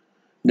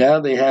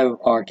 Now they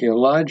have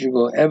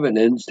archaeological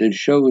evidence that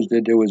shows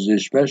that there was a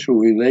special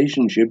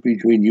relationship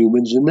between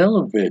humans and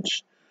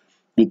elephants.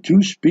 The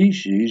two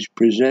species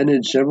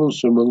presented several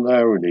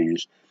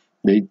similarities.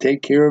 They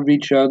take care of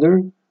each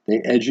other, they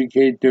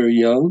educate their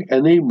young,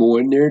 and they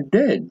mourn their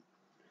dead.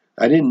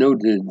 I didn't know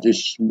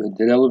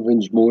that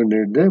elephants mourn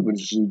their dead, but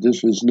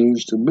this was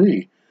news to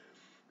me.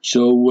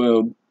 So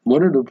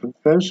one of the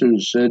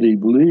professors said he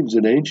believes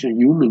that ancient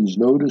humans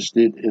noticed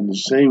it in the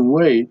same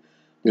way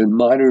that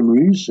modern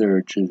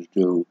researchers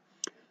do.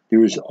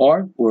 There is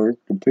artwork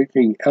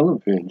depicting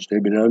elephants.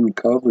 They've been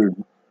uncovered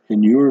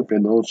in Europe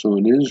and also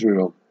in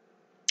Israel.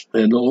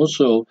 And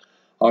also,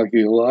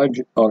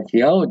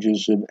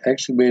 archaeologists have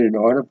excavated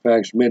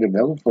artifacts made of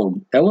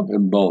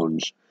elephant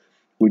bones,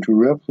 which were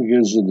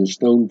replicas of the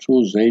stone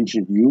tools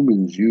ancient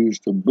humans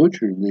used to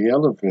butcher the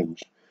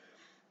elephants.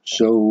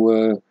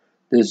 So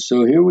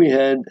here we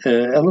had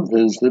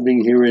elephants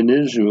living here in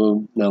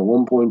Israel now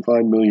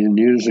 1.5 million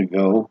years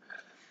ago.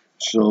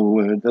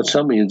 So that's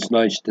something that's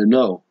nice to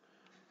know.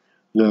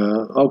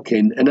 Okay,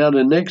 and now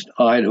the next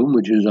item,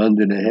 which is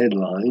under the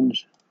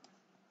headlines.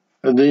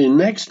 The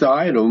next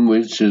item,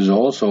 which is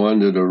also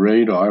under the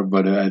radar,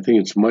 but I think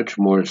it's much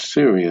more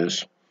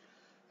serious.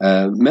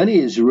 Many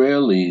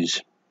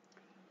Israelis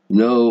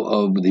know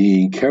of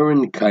the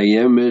Keren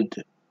Kayemet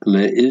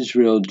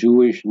LeIsrael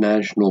Jewish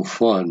National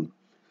Fund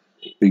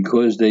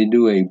because they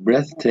do a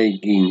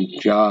breathtaking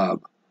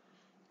job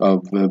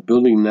of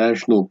building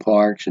national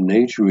parks and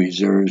nature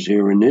reserves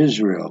here in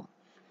Israel.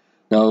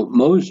 Now,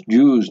 most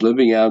Jews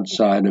living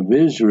outside of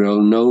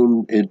Israel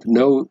know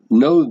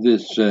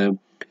this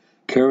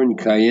Keren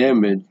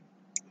Kayemet,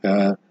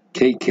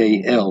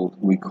 KKL,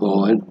 we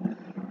call it,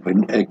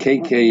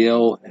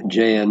 KKL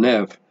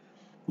JNF.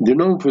 They're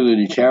known for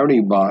the charity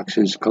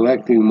boxes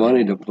collecting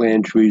money to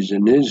plant trees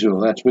in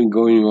Israel. That's been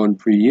going on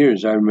for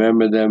years. I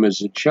remember them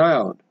as a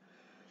child.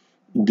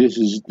 This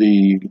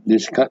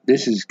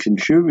has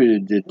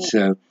contributed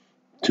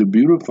to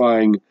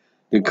beautifying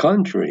the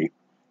country.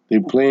 They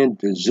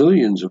plant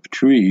zillions of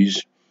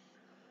trees.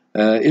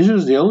 Israel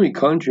is the only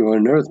country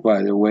on earth,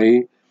 by the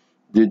way,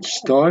 that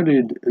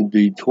started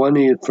the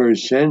 21st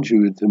century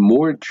with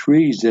more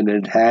trees than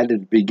it had at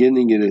the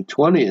beginning of the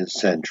 20th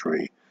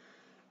century.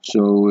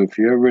 So if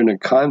you're ever in a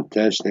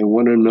contest, they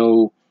want to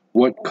know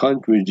what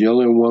country is the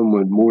only one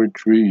with more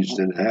trees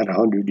than it had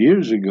 100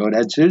 years ago.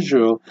 That's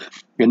Israel,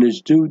 and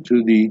it's due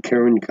to the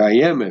Keren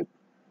Kayemet.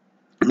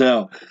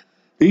 Now,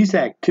 these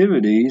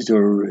activities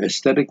are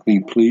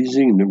aesthetically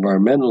pleasing and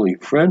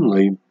environmentally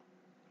friendly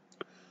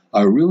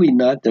are really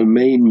not the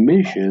main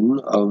mission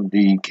of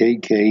the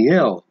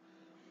KKL.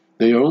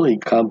 They are only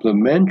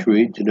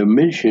complementary to the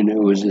mission it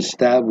was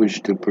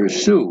established to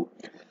pursue,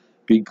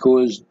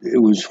 because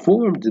it was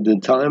formed at the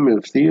time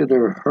of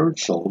Theodor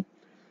Herzl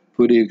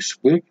for the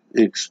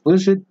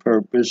explicit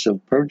purpose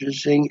of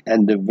purchasing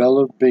and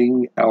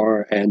developing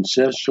our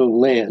ancestral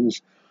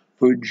lands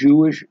for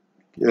Jewish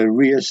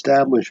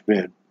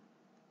reestablishment.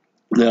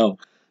 Now,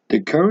 the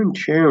current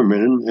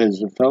chairman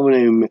is a fellow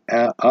named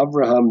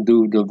Avraham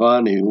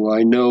Duvdevani, who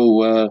I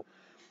know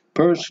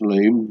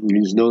personally.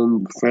 He's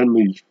known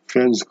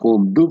friends call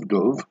him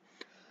Duvdov.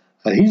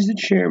 He's the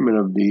chairman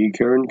of the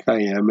Keren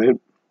Kayemet,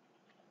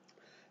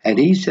 and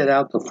he set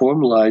out to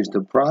formalize the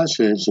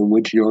process in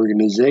which the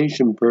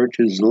organization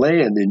purchased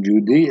land in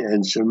Judea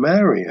and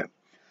Samaria.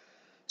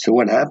 So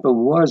what happened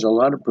was a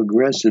lot of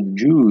progressive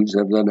Jews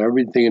have done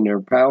everything in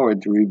their power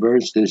to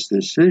reverse this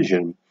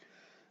decision,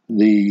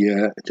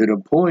 to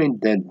the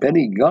point that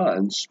Benny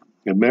Gantz,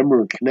 a member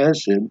of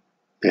Knesset,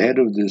 the head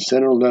of the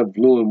center-left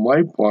blue and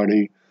white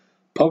party,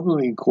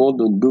 publicly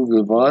called on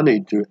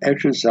Duvdevani to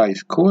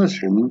exercise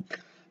caution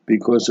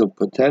because of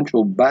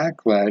potential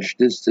backlash.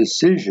 This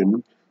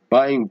decision,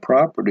 buying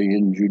property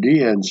in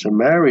Judea and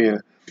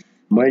Samaria,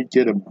 might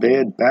get a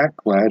bad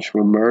backlash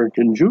from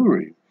American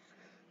Jewry.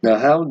 Now,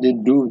 how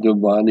did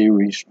Duvdevani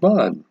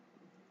respond?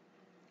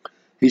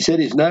 He said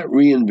he's not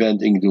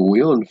reinventing the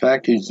wheel. In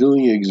fact, he's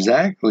doing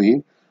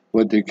exactly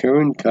what the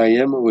Keren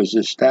Kayemet was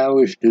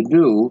established to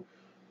do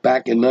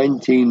back in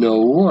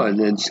 1901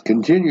 and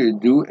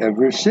continued to do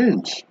ever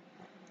since.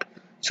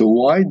 So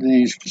why do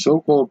these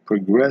so-called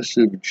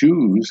progressive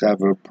Jews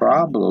have a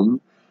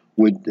problem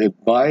with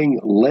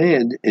buying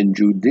land in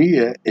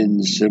Judea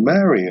and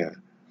Samaria?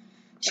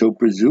 So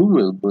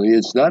presumably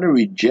it's not a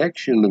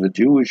rejection of the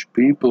Jewish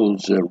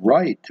people's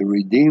right to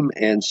redeem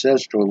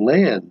ancestral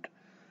land.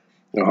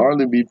 It would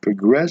hardly be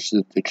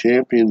progressive to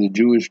champion the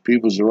Jewish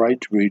people's right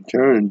to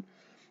return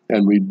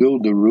and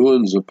rebuild the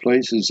ruins of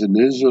places in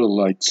Israel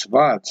like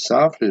Tzfat,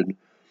 Safed,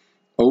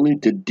 only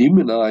to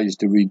demonize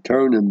the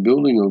return and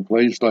building of a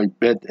place like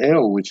Bet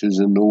El, which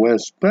is in the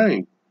West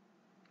Bank.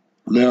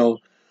 Now,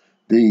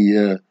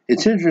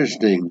 it's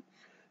interesting.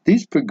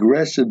 These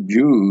progressive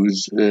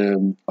Jews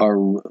are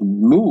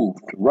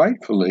moved,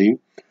 rightfully,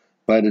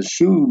 by the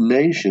Sioux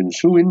Nation,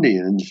 Sioux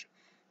Indians,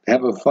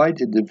 have a fight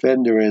to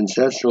defend their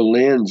ancestral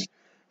lands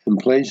in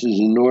places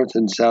in North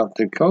and South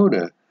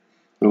Dakota.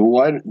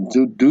 Why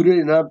do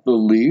they not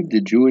believe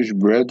the Jewish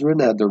brethren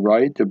had the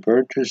right to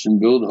purchase and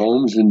build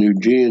homes in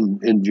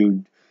Judean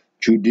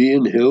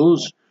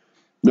hills?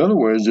 In other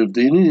words, if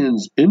the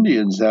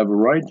Indians have a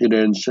right to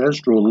their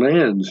ancestral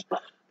lands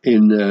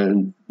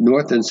in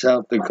North and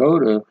South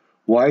Dakota,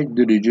 why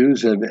do the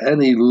Jews have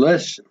any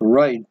less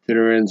right to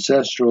their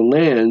ancestral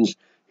lands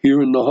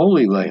here in the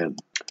Holy Land?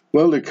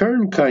 Well, the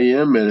Keren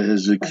Kayemet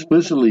has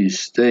explicitly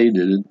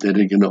stated that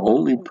it can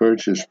only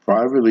purchase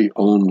privately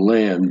owned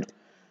land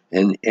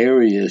in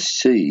Area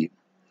C,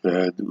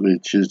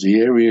 which is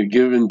the area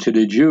given to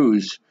the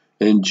Jews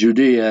in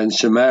Judea and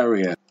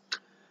Samaria.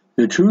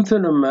 The truth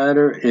of the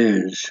matter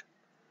is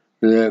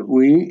that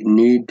we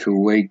need to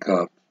wake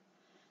up.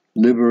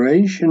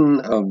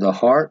 Liberation of the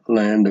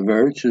heartland of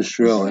Eretz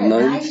Israel in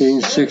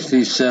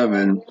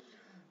 1967,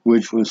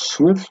 which was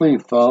swiftly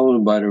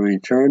followed by the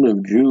return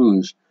of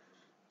Jews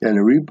and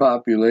a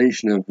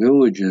repopulation of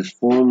villages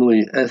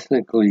formerly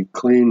ethnically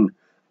clean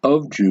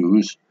of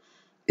Jews,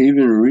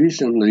 even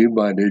recently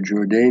by the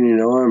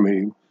Jordanian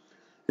army,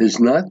 is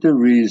not the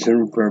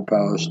reason for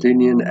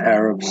Palestinian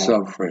Arab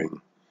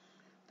suffering.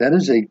 That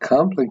is a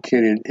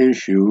complicated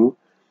issue,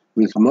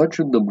 with much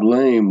of the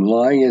blame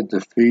lying at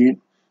the feet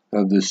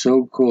of the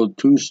so-called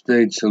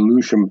two-state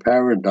solution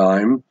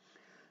paradigm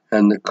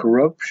and the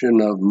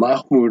corruption of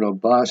Mahmoud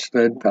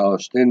Abbas-led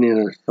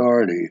Palestinian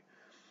Authority,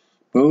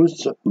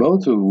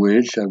 both of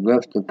which have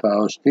left the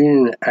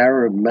Palestinian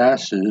Arab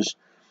masses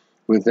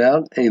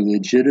without a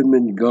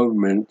legitimate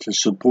government to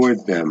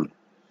support them.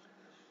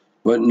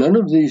 But none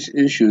of these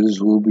issues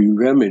will be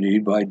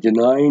remedied by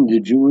denying the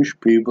Jewish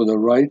people the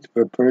right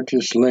to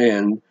purchase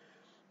land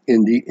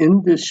in the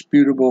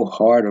indisputable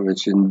heart of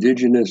its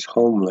indigenous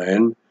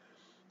homeland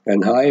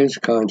and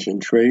highest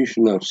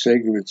concentration of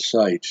sacred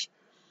sites.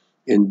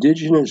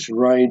 Indigenous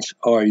rights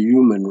are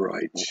human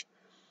rights.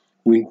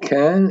 We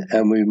can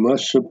and we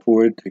must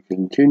support the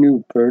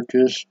continued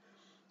purchase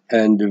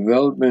and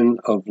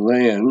development of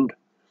land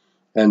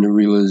and the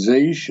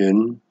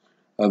realization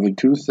of a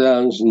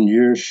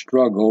 2,000-year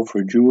struggle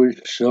for Jewish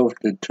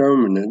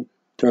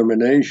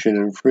self-determination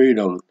and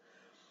freedom,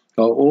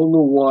 all the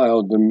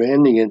while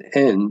demanding an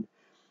end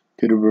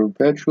to the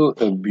perpetual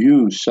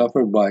abuse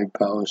suffered by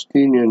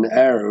Palestinian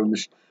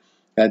Arabs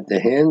at the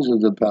hands of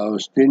the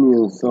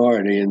Palestinian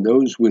Authority and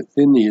those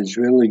within the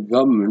Israeli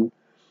government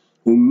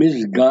who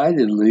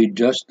misguidedly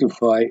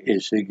justify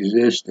its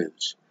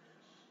existence.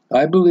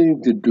 I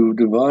believe that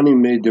Duvdevani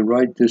made the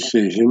right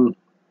decision,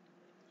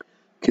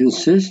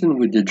 consistent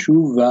with the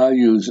true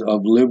values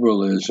of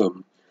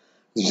liberalism.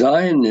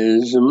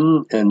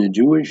 Zionism and the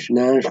Jewish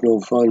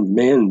National Fund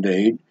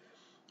mandate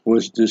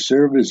was to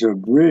serve as a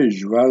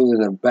bridge rather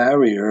than a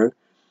barrier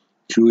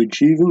to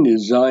achieving the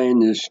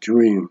Zionist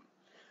dream.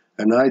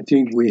 And I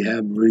think we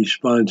have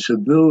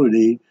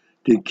responsibility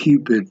to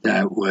keep it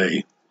that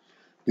way.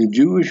 The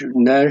Jewish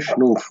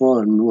National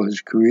Fund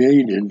was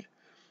created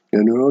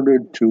in order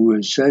to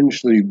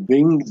essentially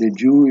bring the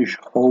Jewish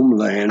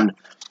homeland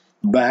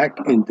back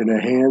into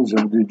the hands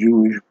of the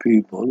Jewish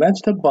people.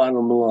 That's the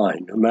bottom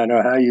line, no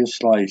matter how you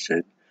slice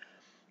it.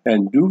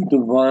 And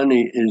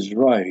Duvdevani is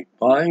right.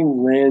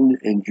 Buying land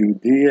in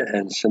Judea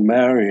and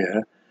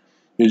Samaria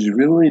is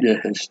really the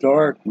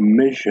historic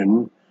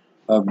mission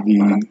of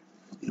the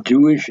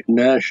Jewish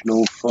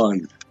National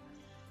Fund.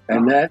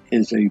 And that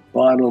is a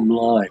bottom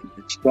line.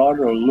 It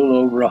started a little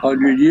over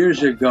 100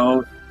 years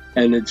ago,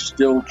 and it's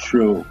still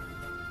true.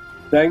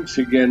 Thanks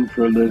again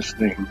for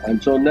listening.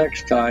 Until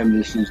next time,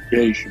 this is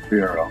Jay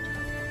Shapiro.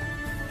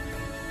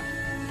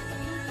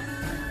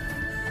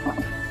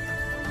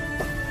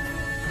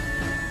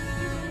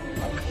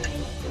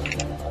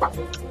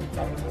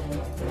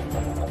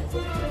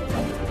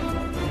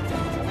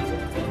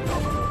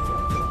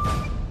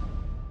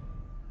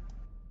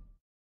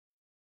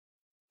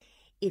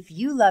 If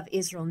you love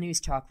Israel News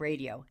Talk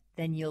Radio,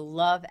 then you'll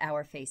love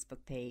our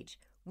Facebook page.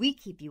 We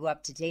keep you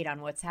up to date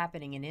on what's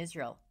happening in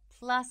Israel,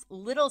 plus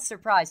little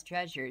surprise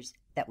treasures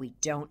that we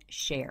don't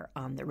share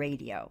on the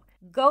radio.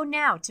 Go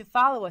now to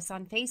follow us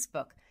on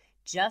Facebook.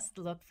 Just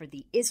look for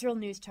the Israel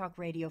News Talk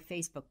Radio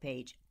Facebook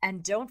page,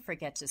 and don't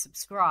forget to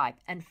subscribe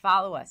and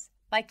follow us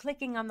by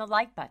clicking on the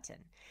like button.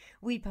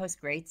 We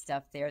post great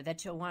stuff there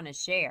that you'll want to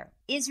share.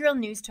 Israel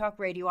News Talk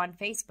Radio on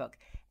Facebook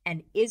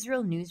and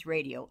Israel News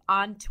Radio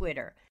on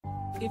Twitter.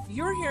 If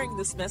you're hearing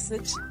this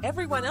message,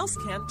 everyone else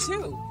can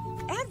too.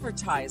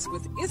 Advertise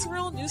with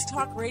Israel News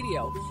Talk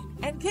Radio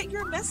and get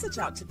your message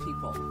out to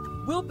people.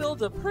 We'll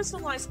build a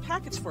personalized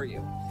package for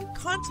you.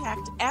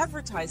 Contact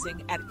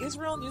advertising at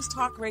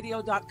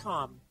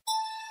israelnewstalkradio.com.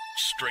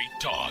 Straight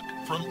talk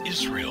from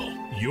Israel.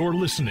 You're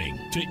listening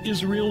to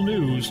Israel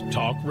News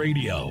Talk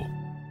Radio.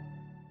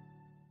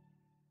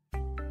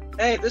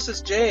 Hey, this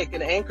is Jake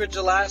in Anchorage,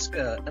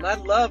 Alaska, and I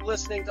love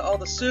listening to all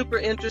the super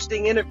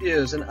interesting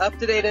interviews and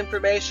up-to-date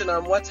information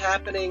on what's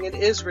happening in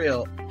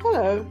Israel.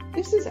 Hello,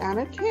 this is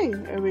Anna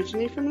King,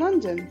 originally from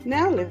London,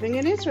 now living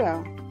in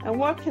Israel. And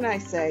what can I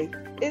say?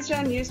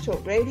 Israel News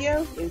Talk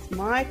Radio is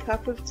my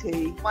cup of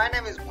tea. My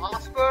name is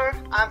Bhaskar.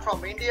 I'm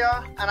from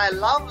India, and I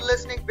love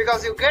listening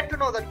because you get to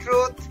know the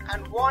truth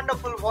and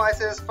wonderful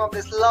voices from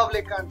this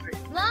lovely country.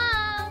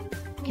 Mom!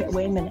 Okay,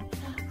 wait a minute.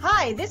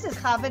 Hi, this is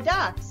Chava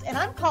Dax, and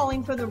I'm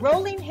calling for the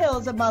rolling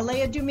hills of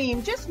Ma'ale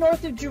Adumim, just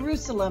north of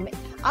Jerusalem.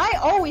 I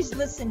always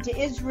listen to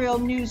Israel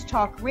News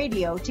Talk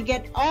Radio to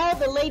get all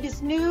the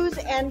latest news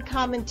and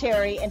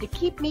commentary and to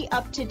keep me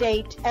up to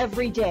date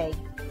every day.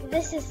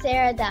 This is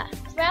Sarah Dax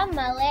from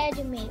Ma'ale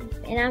Adumim,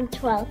 and I'm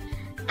 12.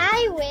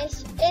 I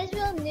wish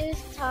Israel News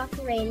Talk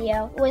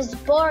Radio was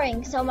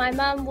boring so my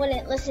mom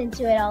wouldn't listen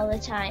to it all the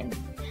time.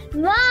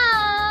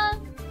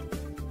 Mom!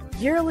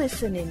 You're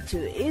listening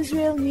to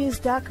Israel News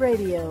Talk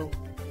Radio.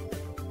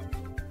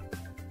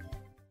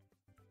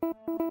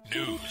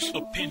 News,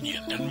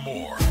 opinion, and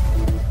more.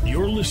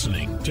 You're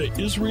listening to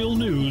Israel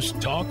News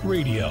Talk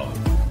Radio.